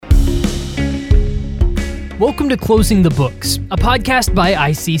Welcome to Closing the Books, a podcast by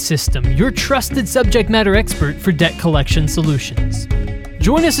IC System, your trusted subject matter expert for debt collection solutions.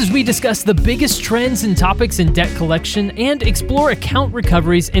 Join us as we discuss the biggest trends and topics in debt collection and explore account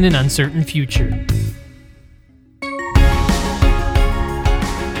recoveries in an uncertain future.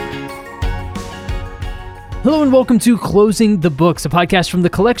 Hello and welcome to Closing the Books, a podcast from the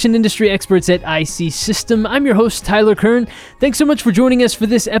collection industry experts at IC System. I'm your host, Tyler Kern. Thanks so much for joining us for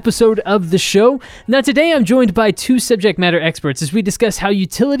this episode of the show. Now today I'm joined by two subject matter experts as we discuss how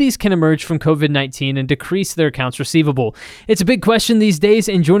utilities can emerge from COVID-19 and decrease their accounts receivable. It's a big question these days,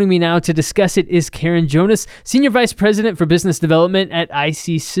 and joining me now to discuss it is Karen Jonas, Senior Vice President for Business Development at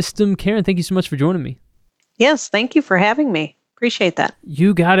IC System. Karen, thank you so much for joining me. Yes, thank you for having me. Appreciate that.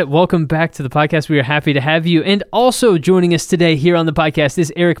 You got it. Welcome back to the podcast. We are happy to have you. And also joining us today here on the podcast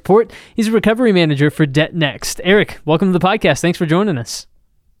is Eric Port. He's a recovery manager for Debt Next. Eric, welcome to the podcast. Thanks for joining us.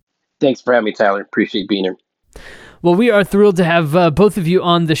 Thanks for having me, Tyler. Appreciate being here. Well, we are thrilled to have both of you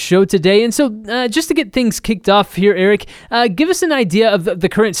on the show today. And so just to get things kicked off here, Eric, give us an idea of the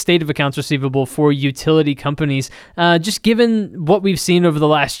current state of accounts receivable for utility companies, just given what we've seen over the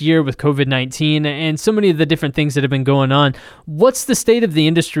last year with COVID-19 and so many of the different things that have been going on. What's the state of the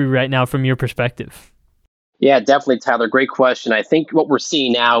industry right now from your perspective? Yeah, definitely, Tyler. Great question. I think what we're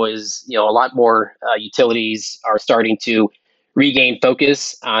seeing now is, a lot more utilities are starting to regain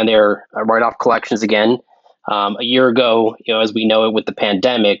focus on their write-off collections again. A year ago, as we know it with the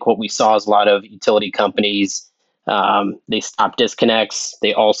pandemic, what we saw is a lot of utility companies, they stopped disconnects.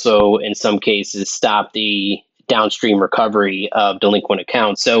 They also, in some cases, stopped the downstream recovery of delinquent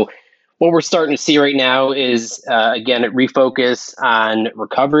accounts. So what we're starting to see right now is, again, a refocus on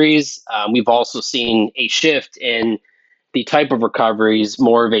recoveries. We've also seen a shift in the type of recoveries,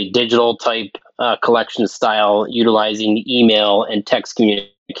 more of a digital type collection style, utilizing email and text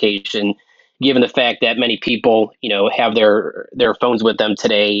communication, given the fact that many people, have their phones with them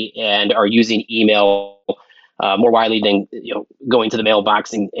today and are using email more widely than, going to the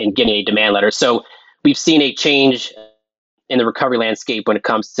mailbox and getting a demand letter. So we've seen a change in the recovery landscape when it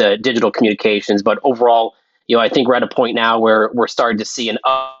comes to digital communications. But overall, I think we're at a point now where we're starting to see an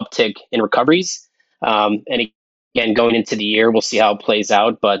uptick in recoveries. And again, going into the year, we'll see how it plays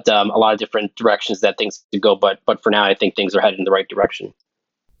out. But a lot of different directions that things could go. But for now, I think things are headed in the right direction.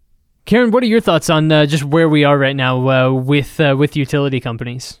 Karen, what are your thoughts on just where we are right now with utility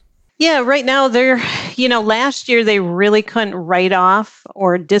companies? Yeah, right now they're, last year they really couldn't write off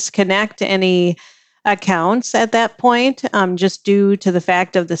or disconnect any accounts at that point, just due to the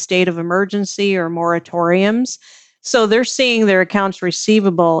fact of the state of emergency or moratoriums. So they're seeing their accounts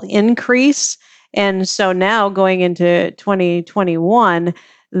receivable increase. And so now going into 2021,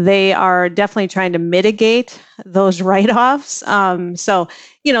 they are definitely trying to mitigate those write-offs. So,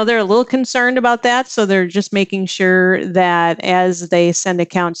 they're a little concerned about that. So they're just making sure that as they send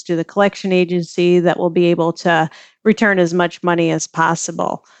accounts to the collection agency, that we'll be able to return as much money as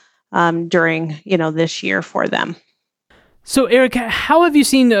possible during, this year for them. So, Eric, how have you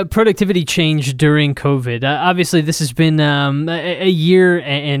seen productivity change during COVID? Obviously, this has been a year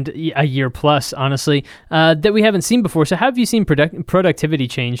and a year plus, honestly, that we haven't seen before. So how have you seen productivity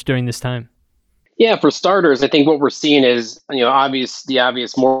change during this time? Yeah, for starters, I think what we're seeing is, the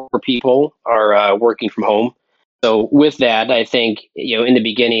obvious more people are working from home. So with that, I think, in the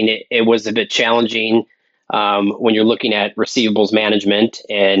beginning, it was a bit challenging when you're looking at receivables management,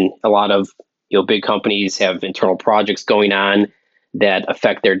 and a lot of big companies have internal projects going on that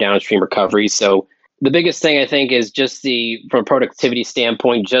affect their downstream recovery. So the biggest thing I think is just from a productivity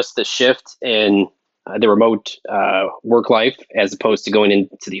standpoint, just the shift in the remote work life as opposed to going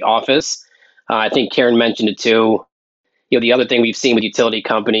into the office. I think Karen mentioned it too. The other thing we've seen with utility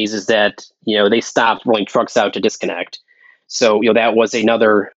companies is that, they stopped rolling trucks out to disconnect. So, that was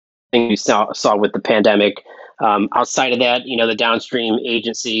another thing we saw with the pandemic. Outside of that, the downstream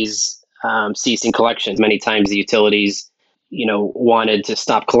agencies ceasing collections. Many times the utilities, wanted to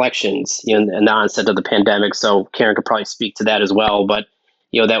stop collections, in the onset of the pandemic. So Karen could probably speak to that as well. But,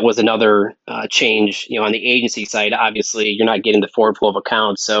 that was another change, on the agency side. Obviously, you're not getting the forward flow of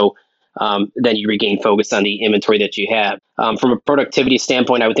accounts. So then you regain focus on the inventory that you have. From a productivity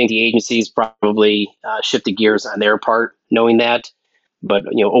standpoint, I would think the agencies probably shifted gears on their part, knowing that. But,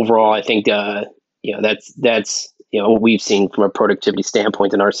 overall, I think, that's what we've seen from a productivity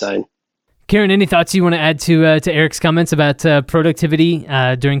standpoint on our side. Karen, any thoughts you want to add to Eric's comments about productivity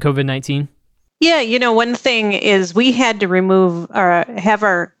during COVID-19? Yeah, one thing is we had to have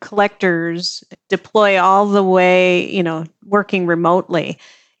our collectors deploy all the way, working remotely.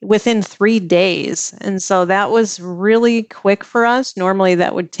 within 3 days. And so that was really quick for us. Normally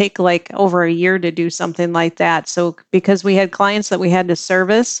that would take like over a year to do something like that. So because we had clients that we had to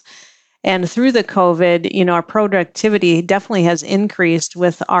service, and through the COVID, our productivity definitely has increased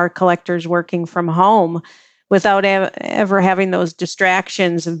with our collectors working from home without ever having those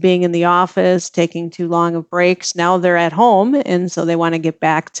distractions of being in the office, taking too long of breaks. Now they're at home, and so they want to get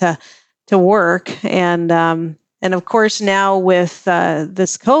back to work. And of course, now with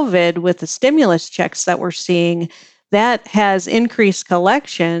this COVID, with the stimulus checks that we're seeing, that has increased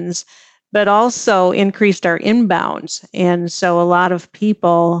collections, but also increased our inbounds. And so a lot of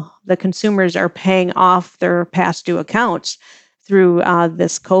people, the consumers, are paying off their past due accounts through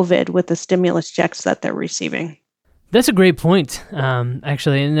this COVID with the stimulus checks that they're receiving. That's a great point,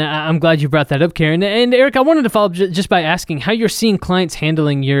 actually, and I'm glad you brought that up, Karen. And Eric, I wanted to follow up just by asking how you're seeing clients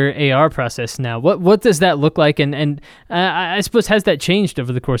handling your AR process now. What does that look like, and I suppose has that changed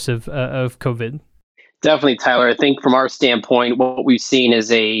over the course of COVID? Definitely, Tyler. I think from our standpoint, what we've seen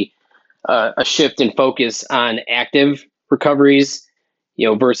is a shift in focus on active recoveries,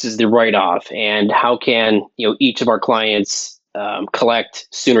 versus the write-off, and how can each of our clients collect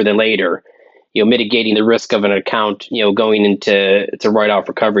sooner than later, mitigating the risk of an account, going into write-off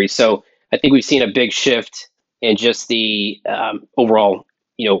recovery. So I think we've seen a big shift in just the overall,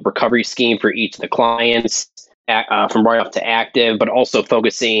 recovery scheme for each of the clients, from write-off to active, but also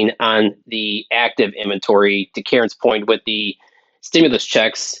focusing on the active inventory. To Karen's point, with the stimulus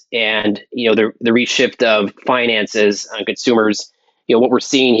checks and the reshift of finances on consumers, what we're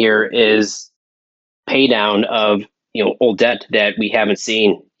seeing here is pay down of old debt that we haven't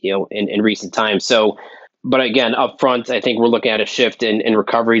seen in recent times. So, but again, upfront, I think we're looking at a shift in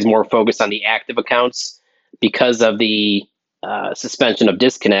recoveries more focused on the active accounts because of the suspension of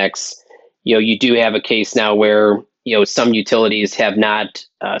disconnects. You do have a case now where some utilities have not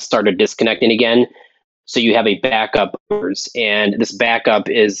started disconnecting again. So you have a backup, and this backup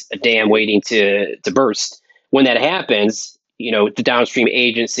is a dam waiting to burst. When that happens, the downstream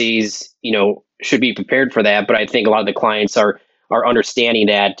agencies, should be prepared for that. But I think a lot of the clients are understanding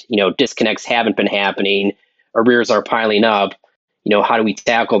that, disconnects haven't been happening, arrears are piling up. How do we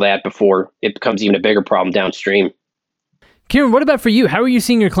tackle that before it becomes even a bigger problem downstream? Kieran, what about for you? How are you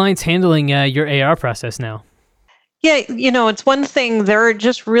seeing your clients handling your AR process now? Yeah, it's one thing. They're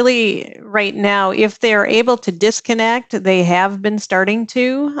just really right now, if they're able to disconnect, they have been starting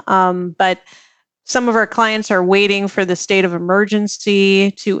to. But some of our clients are waiting for the state of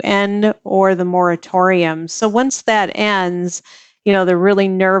emergency to end or the moratorium. So once that ends, they're really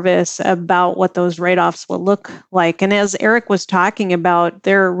nervous about what those write-offs will look like. And as Eric was talking about,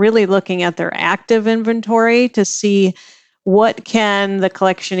 they're really looking at their active inventory to see what can the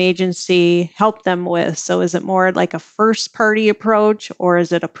collection agency help them with. So is it more like a first party approach, or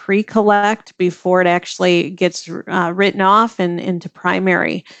is it a pre-collect before it actually gets written off and into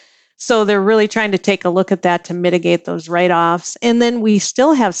primary? So they're really trying to take a look at that to mitigate those write-offs. And then we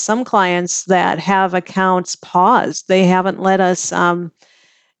still have some clients that have accounts paused. They haven't let us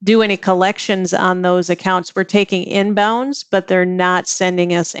do any collections on those accounts. We're taking inbounds, but they're not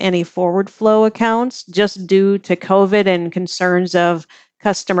sending us any forward flow accounts just due to COVID and concerns of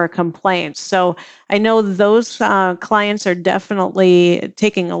customer complaints. So I know those clients are definitely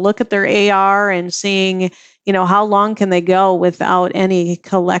taking a look at their AR and seeing, how long can they go without any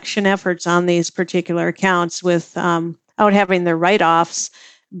collection efforts on these particular accounts without having their write-offs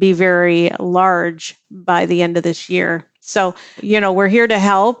be very large by the end of this year. So, we're here to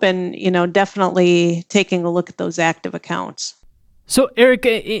help and, definitely taking a look at those active accounts. So, Eric,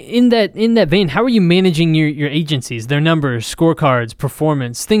 in that vein, how are you managing your agencies, their numbers, scorecards,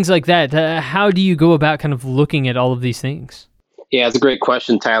 performance, things like that? How do you go about kind of looking at all of these things? Yeah, it's a great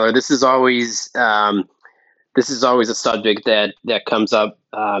question, Tyler. This is always a subject that comes up,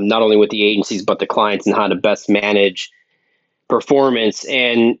 not only with the agencies but the clients, and how to best manage performance.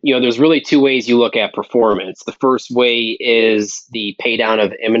 And there's really two ways you look at performance. The first way is the pay down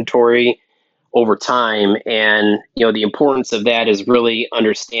of inventory over time, and the importance of that is really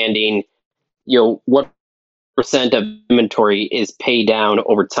understanding what percent of inventory is paid down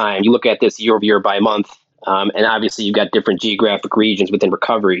over time. You look at this year over year by month, and obviously you've got different geographic regions within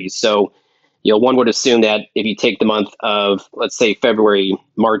recoveries. So one would assume that if you take the month of, let's say, February,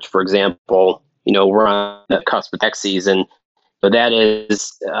 March, for example, we're on the cusp of tax season. So that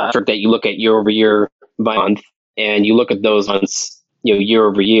is that you look at year over year by month, and you look at those months, year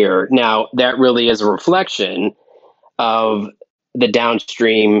over year. Now, that really is a reflection of the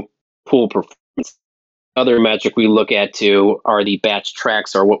downstream pool performance. Other metric we look at too are the batch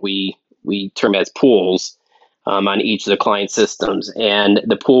tracks, or what we term as pools. on each of the client systems. And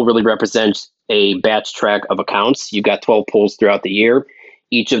the pool really represents a batch track of accounts. You've got 12 pools throughout the year.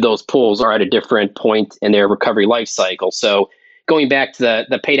 Each of those pools are at a different point in their recovery life cycle. So going back to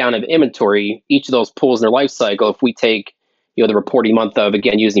the pay down of inventory, each of those pools in their life cycle, if we take the reporting month of,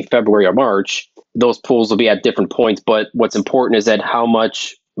 again, using February or March, those pools will be at different points. But what's important is that how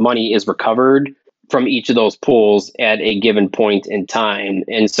much money is recovered from each of those pools at a given point in time.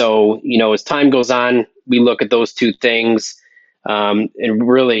 And so, as time goes on, we look at those two things. And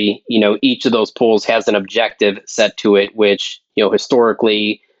really, each of those pools has an objective set to it, which,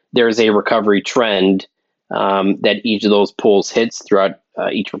 historically, there's a recovery trend that each of those pools hits throughout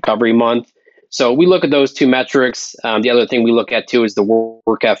each recovery month. So we look at those two metrics. The other thing we look at too is the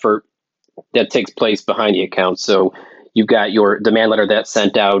work effort that takes place behind the account. So you've got your demand letter that's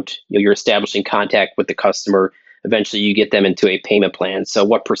sent out, you're establishing contact with the customer. Eventually you get them into a payment plan. So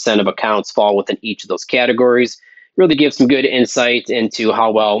what percent of accounts fall within each of those categories really gives some good insight into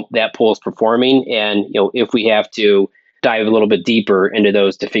how well that pool is performing. And, if we have to dive a little bit deeper into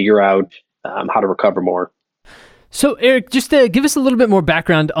those to figure out how to recover more. So, Eric, just to give us a little bit more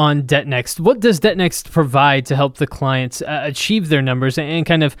background on DebtNext. What does DebtNext provide to help the clients achieve their numbers and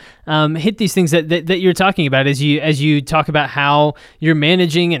kind of hit these things that you're talking about as you talk about how you're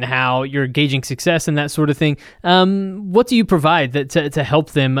managing and how you're gauging success and that sort of thing? What do you provide to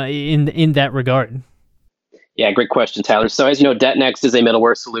help them in that regard? Yeah, great question, Tyler. So as you know, DebtNext is a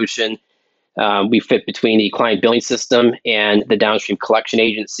middleware solution. We fit between the client billing system and the downstream collection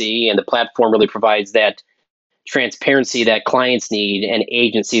agency, and the platform really provides that transparency that clients need and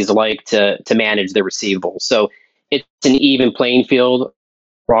agencies like to manage their receivables. So it's an even playing field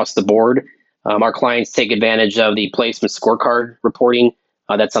across the board. Our clients take advantage of the placement scorecard reporting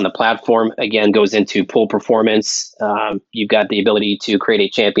that's on the platform. Again, goes into pool performance. You've got the ability to create a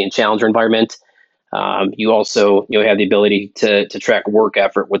champion challenger environment. You also have the ability to track work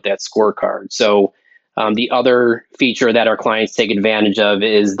effort with that scorecard. So the other feature that our clients take advantage of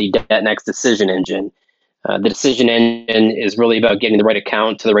is the DebtNext decision engine. The decision engine is really about getting the right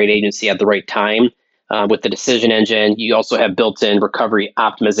account to the right agency at the right time. With the decision engine, you also have built-in recovery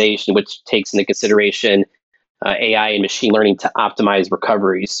optimization, which takes into consideration AI and machine learning to optimize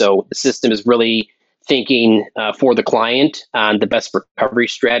recovery. So the system is really thinking for the client on the best recovery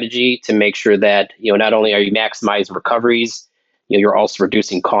strategy to make sure that not only are you maximizing recoveries, you're also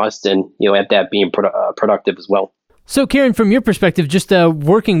reducing cost and at that being productive as well. So, Karen, from your perspective, just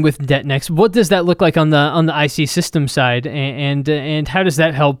working with DebtNext, what does that look like on the IC system side, and how does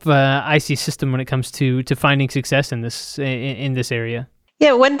that help IC system when it comes to finding success in this area?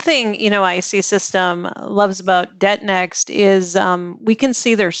 Yeah, one thing IC System loves about DebtNext is we can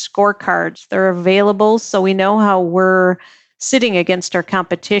see their scorecards. They're available, so we know how we're sitting against our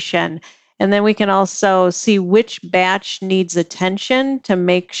competition. And then we can also see which batch needs attention to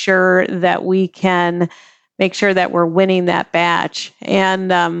make sure that we can make sure that we're winning that batch.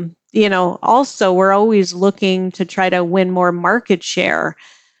 And, also we're always looking to try to win more market share.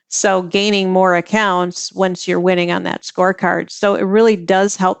 So gaining more accounts once you're winning on that scorecard. So it really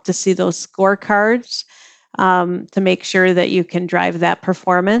does help to see those scorecards to make sure that you can drive that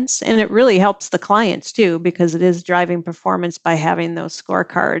performance. And it really helps the clients too, because it is driving performance by having those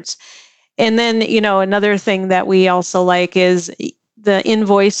scorecards. And then, another thing that we also like is the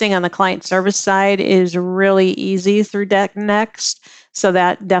invoicing on the client service side is really easy through DebtNext. So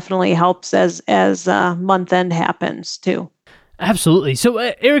that definitely helps as month end happens too. Absolutely. So,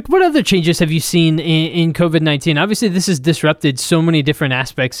 Eric, what other changes have you seen in COVID-19? Obviously, this has disrupted so many different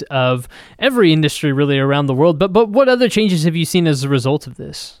aspects of every industry really around the world. But what other changes have you seen as a result of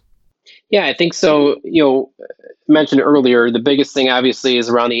this? Yeah, I think so. Mentioned earlier, the biggest thing obviously is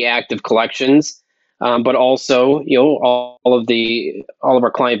around the active collections, but also all of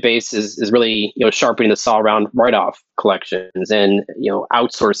our client base is really sharpening the saw around write-off collections and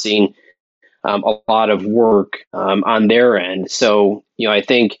outsourcing a lot of work on their end. So I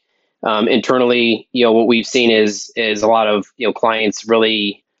think internally, what we've seen is a lot of clients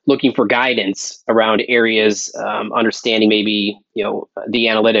really looking for guidance around areas, understanding maybe the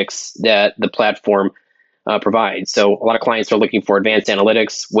analytics that the platform provides. So a lot of clients are looking for advanced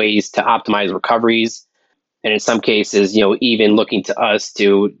analytics, ways to optimize recoveries, and in some cases, even looking to us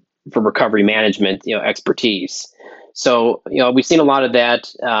for recovery management, expertise. So we've seen a lot of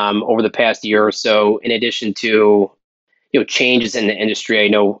that over the past year or so. In addition to changes in the industry, I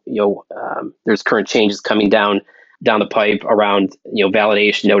know there's current changes coming down the pipe around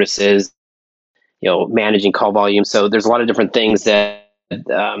validation notices, managing call volume. So there's a lot of different things that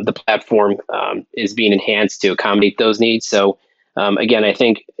the platform is being enhanced to accommodate those needs. So Again, I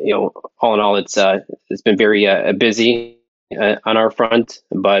think all in all, it's been very busy on our front,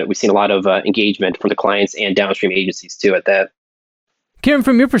 but we've seen a lot of engagement from the clients and downstream agencies too at that. Karen,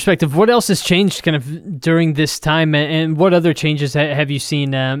 from your perspective, what else has changed kind of during this time, and what other changes have you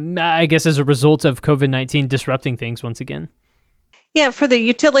seen, I guess, as a result of COVID-19 disrupting things once again? Yeah, for the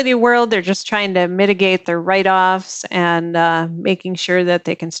utility world, they're just trying to mitigate their write-offs and making sure that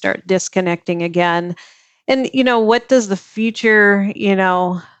they can start disconnecting again. And what does the future,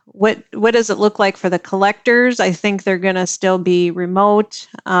 what does it look like for the collectors? I think they're going to still be remote,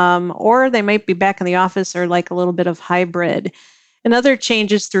 or they might be back in the office, or like a little bit of hybrid. And other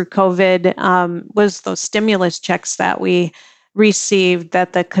changes through COVID was those stimulus checks that we received,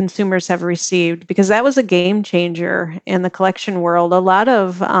 that the consumers have received, because that was a game changer in the collection world. A lot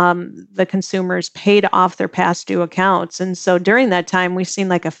of the consumers paid off their past due accounts. And so during that time, we've seen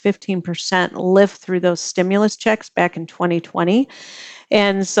like a 15% lift through those stimulus checks back in 2020.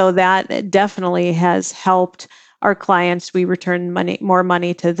 And so that definitely has helped our clients. We returned more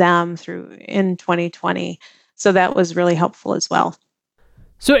money to them in 2020. So that was really helpful as well.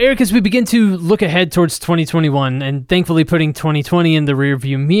 So, Eric, as we begin to look ahead towards 2021 and thankfully putting 2020 in the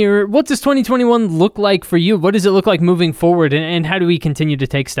rearview mirror, what does 2021 look like for you? What does it look like moving forward, and how do we continue to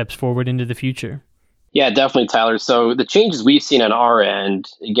take steps forward into the future? Yeah, definitely, Tyler. So the changes we've seen on our end,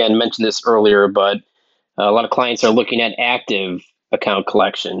 again, mentioned this earlier, but a lot of clients are looking at active account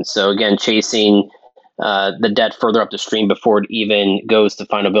collection. So again, chasing the debt further up the stream before it even goes to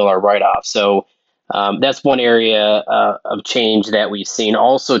final bill or write-off. So that's one area of change that we've seen.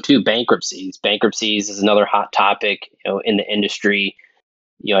 Also, too, bankruptcies. Bankruptcies is another hot topic, in the industry.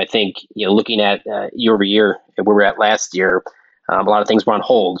 I think, looking at year over year, where we're at last year, a lot of things were on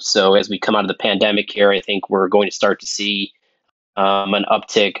hold. So as we come out of the pandemic here, I think we're going to start to see an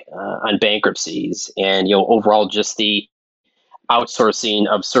uptick on bankruptcies, and overall just the outsourcing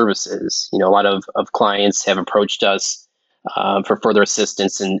of services. A lot of clients have approached us for further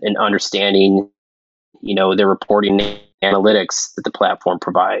assistance in understanding their reporting analytics that the platform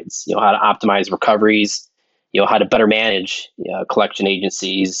provides, how to optimize recoveries, how to better manage collection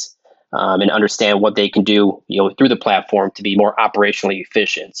agencies, and understand what they can do, through the platform to be more operationally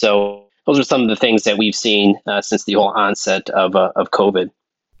efficient. So those are some of the things that we've seen since the whole onset of COVID.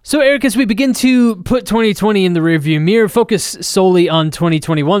 So, Eric, as we begin to put 2020 in the rearview mirror, focus solely on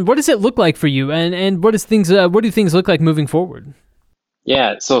 2021, what does it look like for you, and what do things look like moving forward?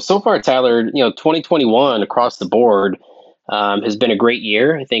 Yeah, so far, Tyler, 2021 across the board has been a great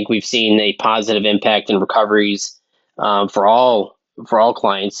year. I think we've seen a positive impact in recoveries for all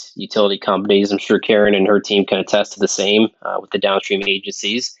clients, utility companies. I'm sure Karen and her team can attest to the same with the downstream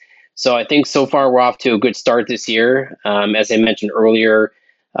agencies. So I think so far we're off to a good start this year. As I mentioned earlier,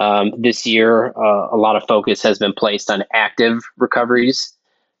 this year a lot of focus has been placed on active recoveries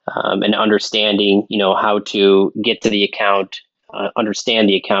and understanding, how to get to the account. Understand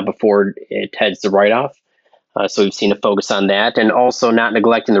the account before it heads to write-off. So we've seen a focus on that, and also not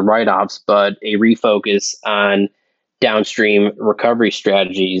neglecting the write-offs, but a refocus on downstream recovery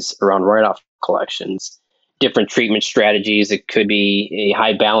strategies around write-off collections, different treatment strategies. It could be a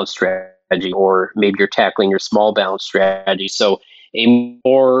high balance strategy, or maybe you're tackling your small balance strategy. So a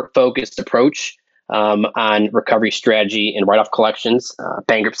more focused approach on recovery strategy and write-off collections.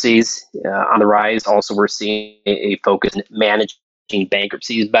 Bankruptcies on the rise. Also, we're seeing a focus in managing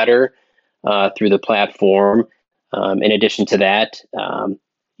bankruptcies better through the platform. In addition to that,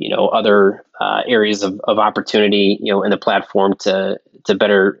 other areas of opportunity, in the platform to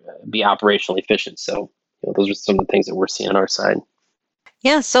better be operationally efficient. So, those are some of the things that we're seeing on our side.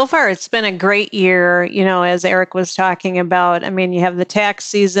 Yeah, so far it's been a great year, as Eric was talking about. I mean, you have the tax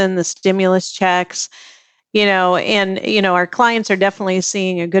season, the stimulus checks, and, our clients are definitely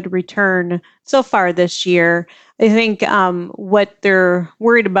seeing a good return so far this year. I think what they're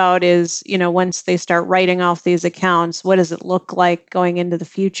worried about is, once they start writing off these accounts, what does it look like going into the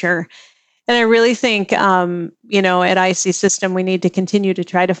future? And I really think, at IC System, we need to continue to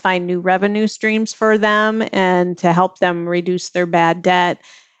try to find new revenue streams for them and to help them reduce their bad debt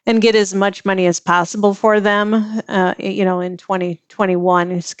and get as much money as possible for them, in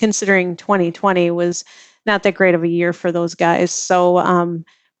 2021, considering 2020 was not that great of a year for those guys. So,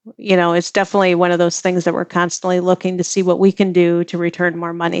 it's definitely one of those things that we're constantly looking to see what we can do to return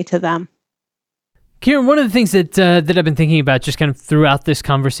more money to them. Kieran, one of the things that I've been thinking about just kind of throughout this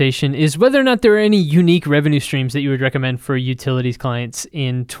conversation is whether or not there are any unique revenue streams that you would recommend for utilities clients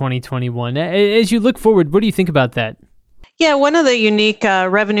in 2021. As you look forward, what do you think about that? Yeah, one of the unique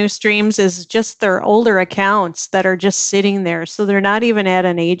revenue streams is just their older accounts that are just sitting there. So they're not even at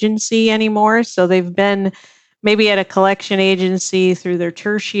an agency anymore. So they've been maybe at a collection agency through their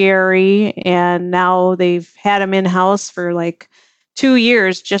tertiary, and now they've had them in-house for like 2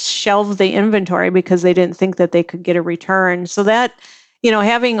 years, just shelved the inventory because they didn't think that they could get a return. So that,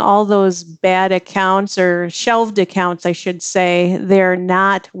 having all those bad accounts or shelved accounts, I should say, they're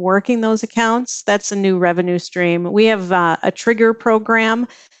not working those accounts. That's a new revenue stream. We have a trigger program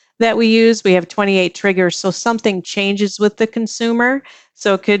that we use. We have 28 triggers. So something changes with the consumer.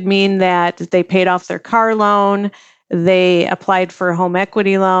 So it could mean that they paid off their car loan, they applied for a home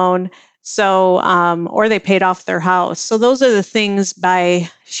equity loan, or they paid off their house. So those are the things. By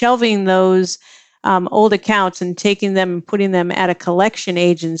shelving those old accounts and taking them and putting them at a collection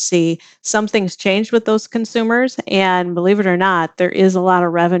agency, something's changed with those consumers. And believe it or not, there is a lot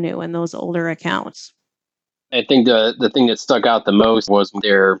of revenue in those older accounts. I think the thing that stuck out the most was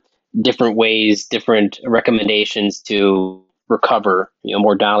their different ways, different recommendations to recover,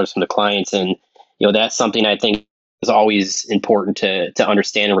 more dollars from the clients. And, that's something I think is always important to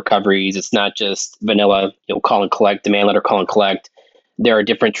understand in recoveries. It's not just vanilla, call and collect, demand letter, call and collect. There are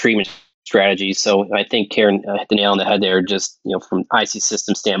different treatment strategies. So I think Karen hit the nail on the head there, just, from IC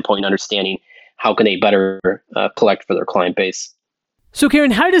system standpoint, understanding how can they better collect for their client base. So,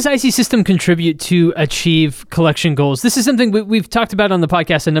 Karen, how does IC System contribute to achieve collection goals? This is something we've talked about on the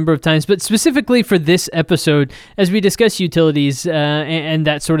podcast a number of times, but specifically for this episode, as we discuss utilities and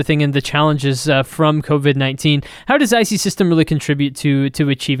that sort of thing and the challenges from COVID-19, how does IC System really contribute to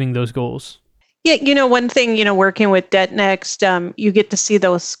achieving those goals? Yeah, one thing, working with DebtNext, you get to see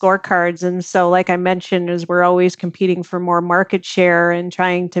those scorecards. And so, like I mentioned, is we're always competing for more market share and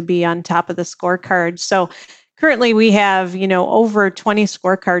trying to be on top of the scorecard. So currently we have, over 20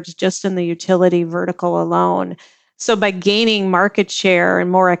 scorecards just in the utility vertical alone. So by gaining market share and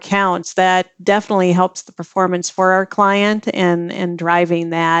more accounts, that definitely helps the performance for our client and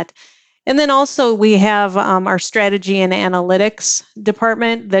driving that. And then also we have our strategy and analytics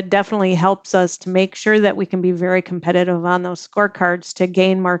department that definitely helps us to make sure that we can be very competitive on those scorecards to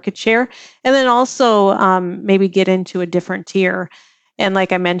gain market share. And then also maybe get into a different tier. And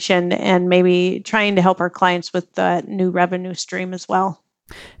like I mentioned, and maybe trying to help our clients with the new revenue stream as well.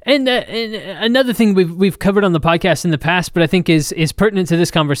 And another thing we've covered on the podcast in the past, but I think is pertinent to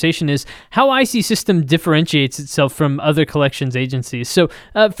this conversation, is how IC System differentiates itself from other collections agencies. So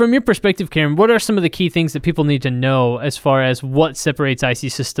from your perspective, Karen, what are some of the key things that people need to know as far as what separates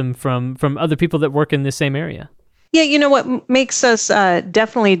IC System from other people that work in the same area? Yeah, what makes us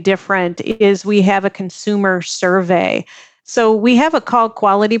definitely different is we have a consumer survey. So we have a call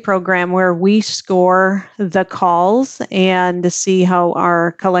quality program where we score the calls and to see how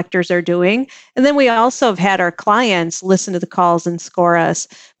our collectors are doing. And then we also have had our clients listen to the calls and score us.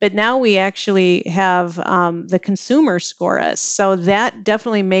 But now we actually have the consumer score us. So that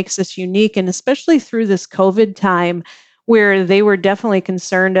definitely makes us unique. And especially through this COVID time, where they were definitely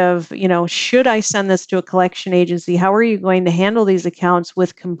concerned of, should I send this to a collection agency? How are you going to handle these accounts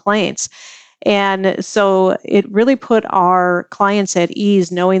with complaints? And so it really put our clients at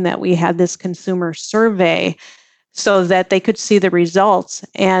ease knowing that we had this consumer survey so that they could see the results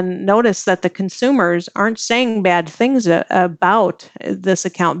and notice that the consumers aren't saying bad things about this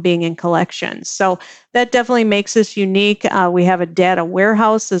account being in collections. So that definitely makes us unique. We have a data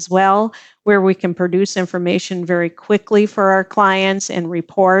warehouse as well, where we can produce information very quickly for our clients and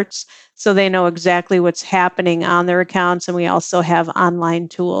reports so they know exactly what's happening on their accounts. And we also have online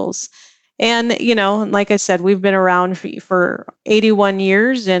tools. And, like I said, we've been around for 81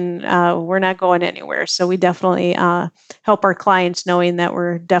 years and we're not going anywhere. So we definitely help our clients knowing that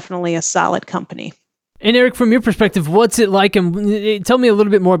we're definitely a solid company. And Eric, from your perspective, what's it like? And tell me a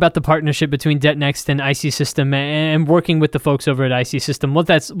little bit more about the partnership between DebtNext and IC System and working with the folks over at IC System.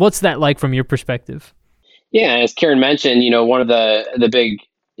 What's that like from your perspective? Yeah, as Karen mentioned, one of the big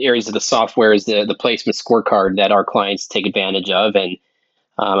areas of the software is the placement scorecard that our clients take advantage of. And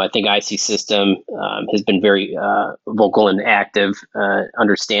I think IC System has been very vocal and active,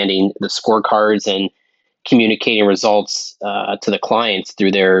 understanding the scorecards and communicating results to the clients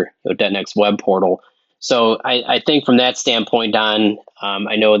through their DebtNext web portal. So I think from that standpoint on,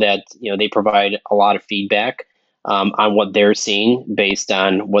 I know that they provide a lot of feedback on what they're seeing based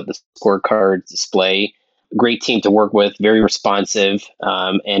on what the scorecards display. Great team to work with, very responsive,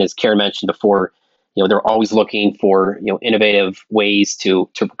 and as Karen mentioned before, they're always looking for innovative ways to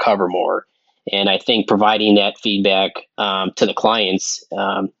recover more. And I think providing that feedback to the clients,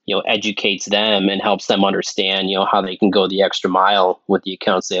 educates them and helps them understand, how they can go the extra mile with the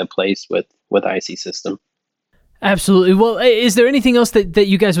accounts they have placed with IC System. Absolutely. Well, is there anything else that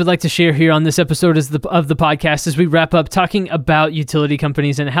you guys would like to share here on this episode of the podcast as we wrap up talking about utility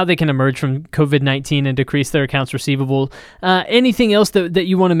companies and how they can emerge from COVID-19 and decrease their accounts receivable? Anything else that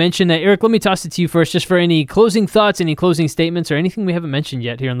you want to mention? Eric, let me toss it to you first, just for any closing thoughts, any closing statements, or anything we haven't mentioned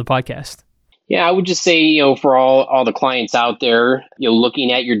yet here on the podcast. Yeah, I would just say, for all the clients out there,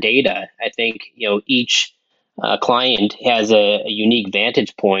 looking at your data, I think, each client has a unique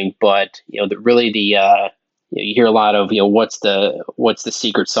vantage point, but, you hear a lot of, what's the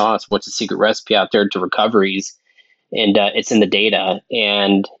secret sauce? What's the secret recipe out there to recoveries? And it's in the data.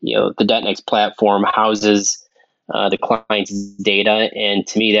 And, the DebtNext platform houses the client's data. And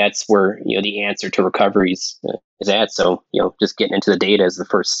to me, that's where, the answer to recoveries is at. So, just getting into the data is the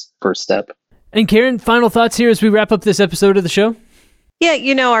first step. And Karen, final thoughts here as we wrap up this episode of the show?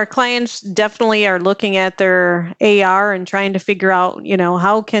 Yeah, our clients definitely are looking at their AR and trying to figure out,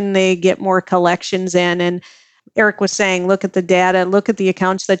 how can they get more collections in. And Eric was saying, look at the data, look at the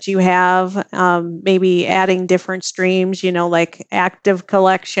accounts that you have, maybe adding different streams, like active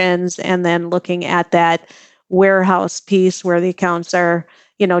collections, and then looking at that warehouse piece where the accounts are,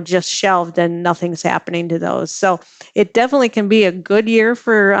 just shelved and nothing's happening to those. So it definitely can be a good year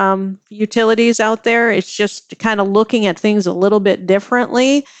for utilities out there. It's just kind of looking at things a little bit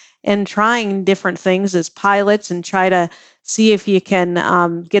differently and trying different things as pilots and try to see if you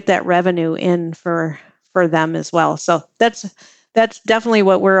can get that revenue in for them as well. So that's definitely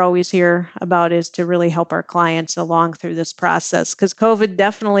what we're always here about, is to really help our clients along through this process, because COVID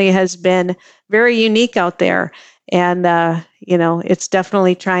definitely has been very unique out there. And, it's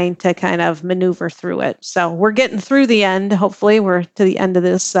definitely trying to kind of maneuver through it. So we're getting through the end. Hopefully we're to the end of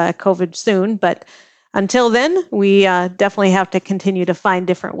this COVID soon. But until then, we definitely have to continue to find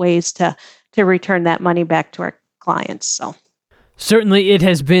different ways to return that money back to our clients. So. Certainly, it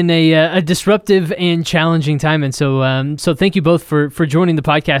has been a disruptive and challenging time, and so thank you both for joining the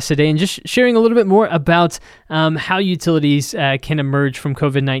podcast today and just sharing a little bit more about how utilities can emerge from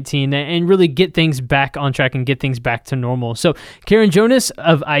COVID-19 and really get things back on track and get things back to normal. So, Karen Jonas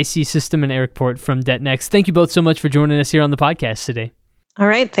of IC System and Eric Port from DebtNext, thank you both so much for joining us here on the podcast today. All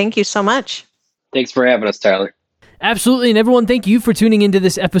right, thank you so much. Thanks for having us, Tyler. Absolutely. And everyone, thank you for tuning into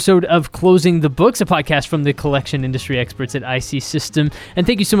this episode of Closing the Books, a podcast from the collection industry experts at IC System. And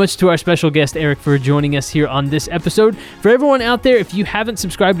thank you so much to our special guest, Eric, for joining us here on this episode. For everyone out there, if you haven't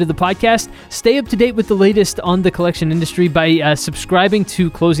subscribed to the podcast, stay up to date with the latest on the collection industry by subscribing to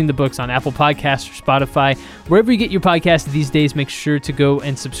Closing the Books on Apple Podcasts or Spotify. Wherever you get your podcast these days, make sure to go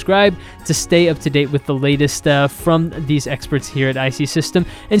and subscribe to stay up to date with the latest from these experts here at IC System.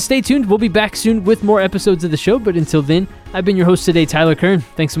 And stay tuned. We'll be back soon with more episodes of the show. But until then, I've been your host today, Tyler Kern.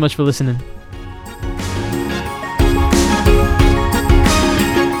 Thanks so much for listening.